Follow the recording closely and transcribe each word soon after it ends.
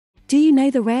Do you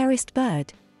know the rarest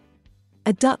bird?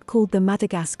 A duck called the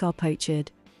Madagascar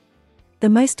pochard. The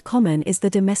most common is the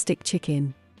domestic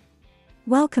chicken.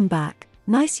 Welcome back,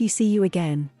 nice to see you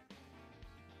again.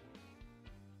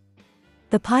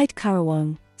 The pied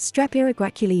currawong, Strepera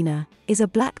graculina, is a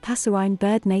black passerine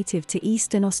bird native to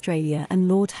eastern Australia and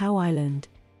Lord Howe Island.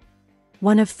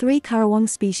 One of 3 currawong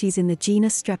species in the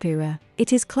genus Strepera,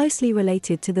 it is closely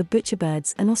related to the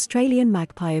butcherbirds, an Australian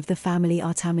magpie of the family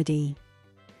Artamidae.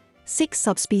 6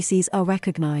 subspecies are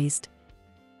recognized.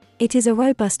 It is a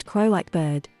robust crowlike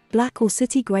bird, black or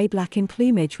sooty grey-black in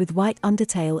plumage with white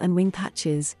undertail and wing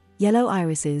patches, yellow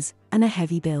irises, and a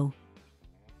heavy bill.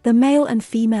 The male and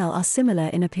female are similar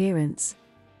in appearance.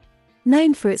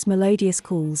 Known for its melodious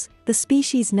calls, the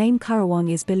species name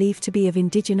currawong is believed to be of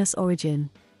indigenous origin.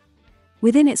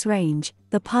 Within its range,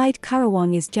 the pied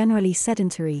currawong is generally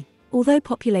sedentary, although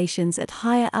populations at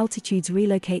higher altitudes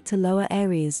relocate to lower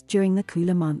areas during the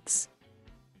cooler months.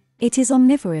 It is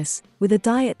omnivorous, with a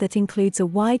diet that includes a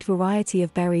wide variety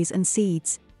of berries and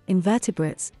seeds,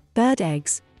 invertebrates, bird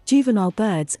eggs, juvenile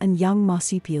birds and young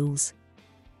marsupials.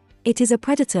 It is a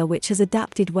predator which has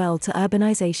adapted well to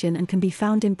urbanization and can be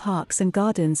found in parks and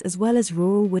gardens as well as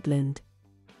rural woodland.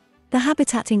 The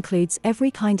habitat includes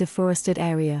every kind of forested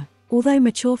area, although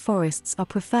mature forests are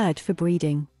preferred for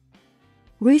breeding.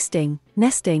 Roosting,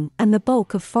 nesting, and the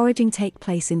bulk of foraging take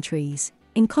place in trees,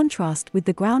 in contrast with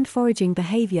the ground-foraging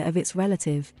behaviour of its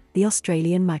relative, the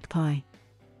Australian magpie.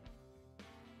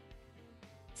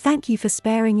 Thank you for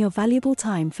sparing your valuable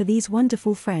time for these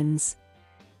wonderful friends.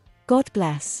 God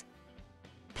bless.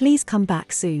 Please come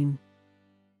back soon.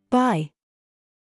 Bye.